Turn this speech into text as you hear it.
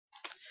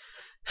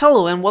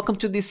Hello and welcome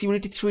to this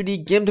Unity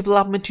 3D game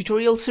development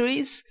tutorial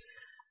series.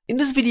 In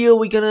this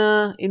video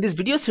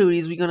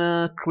series we're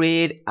gonna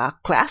create a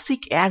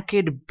classic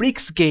arcade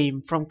bricks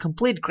game from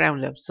complete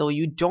ground up. So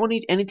you don't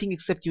need anything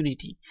except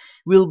Unity.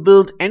 We'll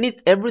build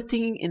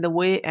everything in the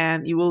way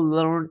and you will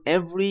learn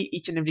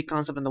each and every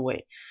concept in the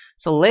way.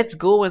 So let's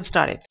go and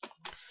start it.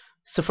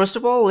 So first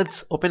of all,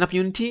 let's open up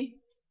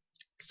Unity.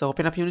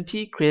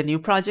 Create a new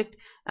project.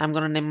 I'm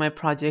gonna name my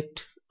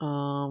project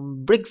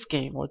bricks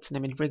game. Let's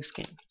name it bricks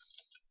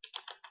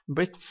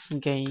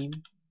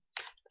game,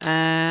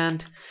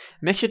 and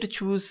make sure to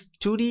choose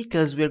 2D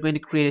because we are going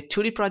to create a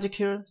 2D project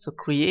here. So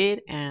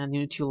create, and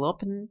Unity will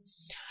open.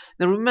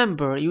 Now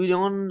remember, you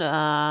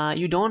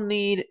don't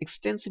need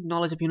extensive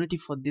knowledge of Unity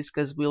for this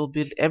because we'll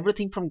build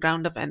everything from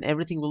ground up and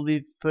everything will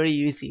be very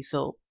easy.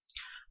 So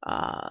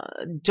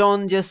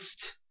don't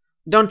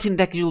think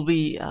that you'll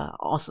be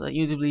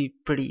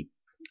pretty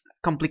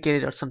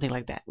complicated or something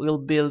like that. It'll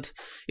be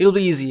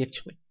easy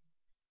actually.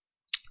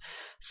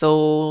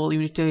 So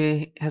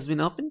Unity has been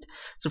opened.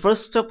 So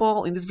first of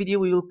all, in this video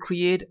we will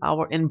create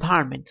our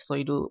environment. So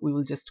we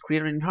will just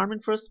create an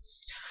environment first.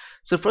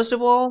 So first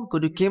of all, go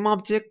to game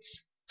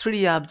objects,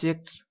 3D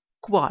objects,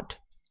 quad.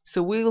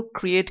 So we'll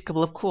create a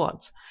couple of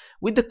quads.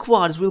 With the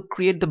quads we'll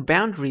create the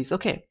boundaries.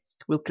 Okay,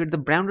 we'll create the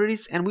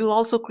boundaries and we'll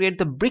also create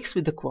the bricks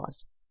with the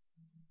quads.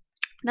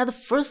 Now the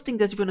first thing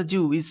that you're gonna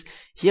do is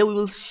here we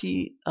will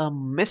see a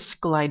mesh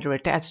collider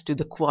attached to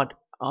the quad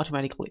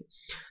automatically.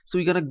 So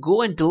we're gonna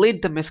go and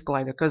delete the mesh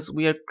collider because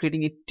we are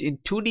creating it in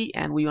 2D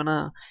and we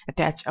wanna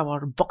attach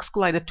our box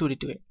collider 2D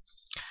to it.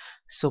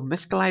 So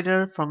mesh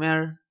collider, from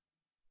here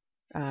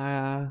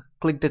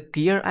click the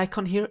gear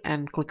icon here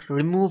and click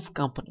remove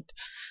component.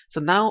 So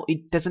now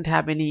it doesn't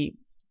have any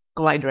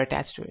collider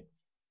attached to it.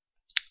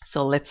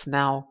 So let's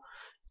now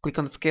click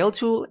on the scale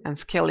tool and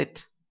scale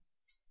it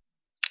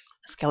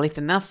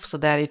enough so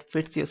that it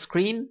fits your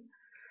screen.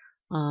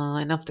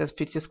 Now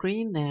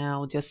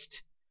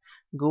just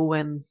go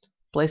and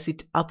place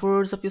it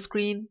upwards of your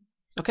screen.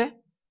 Okay,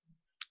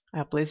 I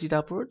have placed it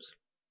upwards.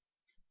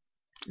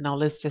 Now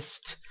let's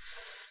just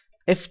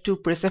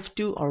press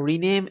F2 or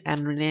rename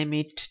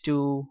it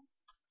to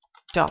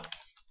top.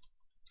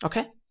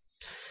 Okay,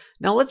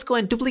 now let's go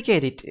and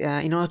duplicate it.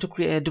 In order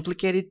to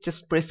duplicate it,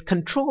 just press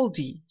Ctrl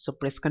D. So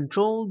press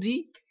Ctrl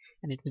D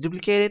and it will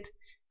duplicate it.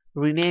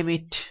 Rename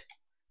it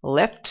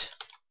left,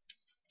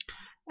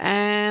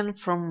 and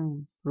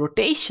from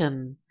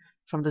rotation,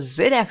 from the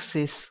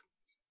Z-axis,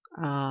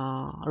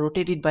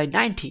 rotate it by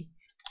 90.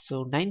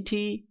 So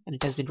 90, and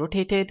it has been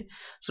rotated.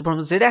 So from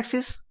the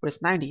Z-axis,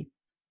 press 90.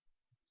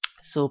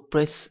 So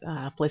place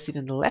it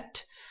in the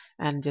left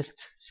and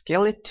just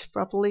scale it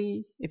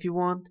properly if you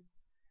want.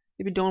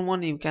 If you don't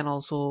want, you can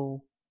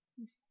also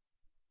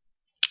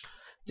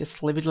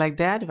just leave it like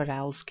that, but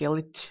I'll scale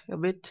it a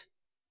bit.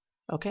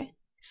 Okay,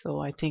 so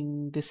I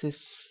think this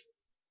is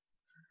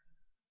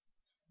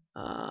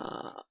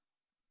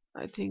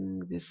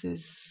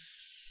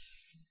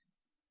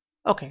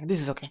okay.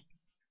 This is okay.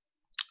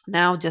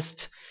 Now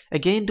just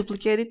again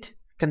duplicate it,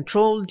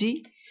 Control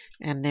D,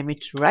 and name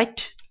it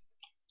right.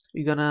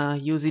 We're gonna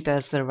use it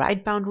as the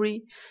right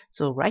boundary.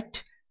 So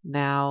right,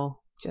 now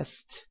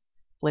just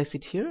place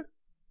it here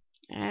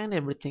and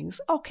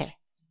everything's okay.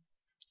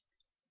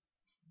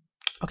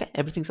 Okay,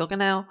 everything's okay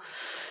now.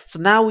 So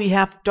now we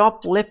have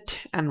top,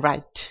 left, and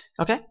right.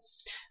 Okay,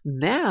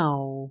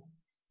 now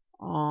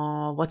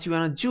what you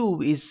want to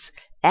do is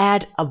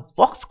add a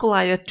box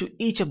collider to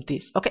each of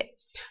these. Okay,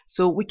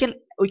 so we can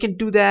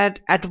do that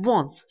at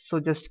once. So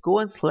just go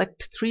and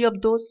select 3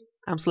 of those.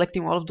 I'm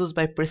selecting all of those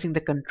by pressing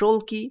the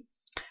Control key.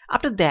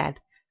 After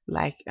that,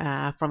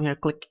 from here,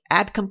 click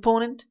Add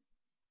Component,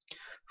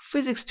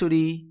 Physics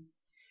 2D,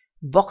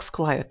 Box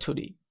Collider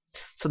 2D.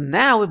 So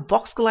now a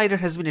box collider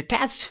has been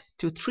attached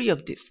to 3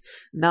 of these.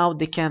 Now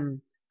they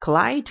can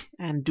collide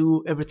and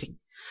do everything.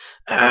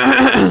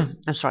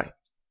 I'm sorry.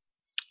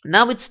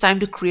 Now it's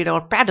time to create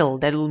our paddle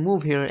that will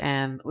move here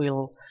and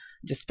we'll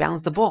just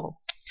bounce the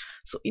ball.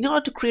 So in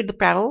order to create the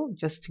paddle,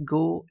 just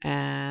go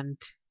to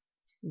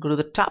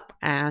the top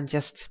and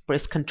just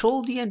press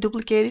Ctrl D and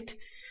duplicate it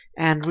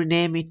and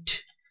rename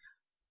it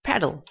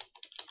paddle,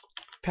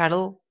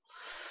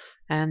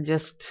 and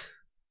just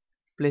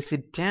place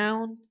it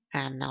down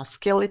and now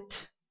scale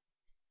it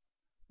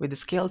with the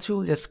scale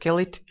tool. Just scale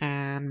it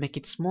and make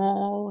it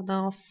small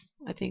enough.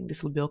 I think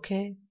this will be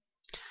okay.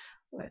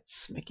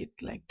 Let's make it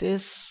like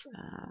this.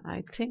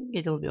 I think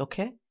it'll be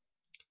okay.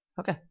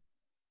 Okay,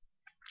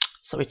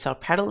 so it's our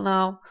paddle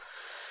now.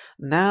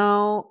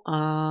 Now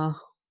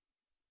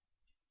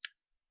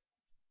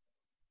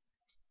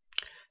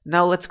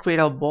let's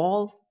create our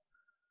ball.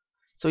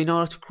 So in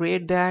order to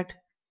create that,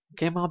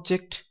 game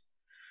object,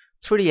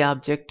 3D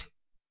object,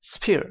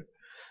 sphere.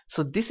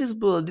 So this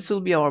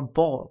will be our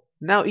ball.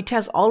 Now it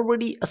has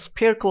already a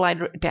sphere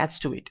collider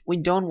attached to it. We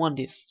don't want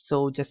this,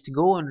 so just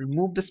go and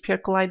remove the sphere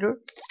collider.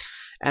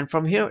 And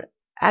from here,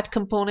 add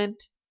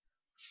component,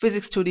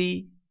 physics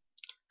 2D,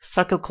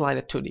 circle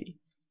collider 2D.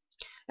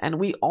 And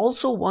we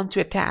also want to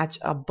attach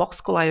a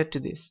box collider to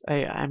this,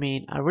 I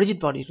mean a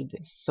rigid body to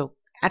this. So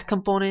add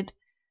component,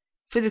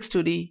 physics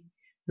 2D,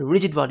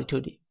 rigid body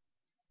 2D.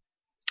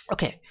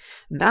 Okay,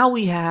 now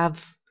we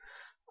have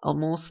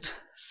almost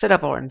set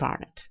up our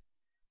environment.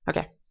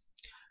 Okay,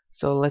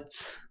 so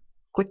let's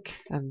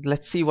click and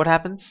let's see what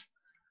happens.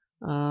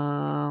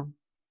 The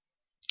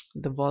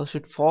ball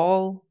should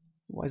fall.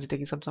 Why is it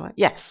taking some time?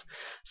 Yes,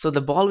 so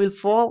the ball will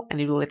fall and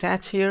it will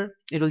attach here.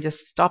 It will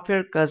just stop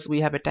here because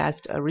we have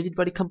attached a rigid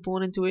body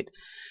component to it.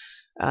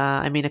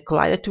 I mean a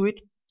collider to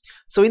it.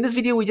 So in this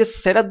video we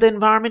just set up the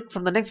environment.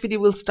 From the next video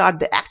we'll start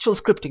the actual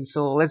scripting.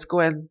 So let's go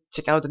and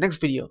check out the next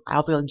video. I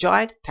hope you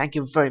enjoyed. Thank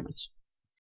you very much.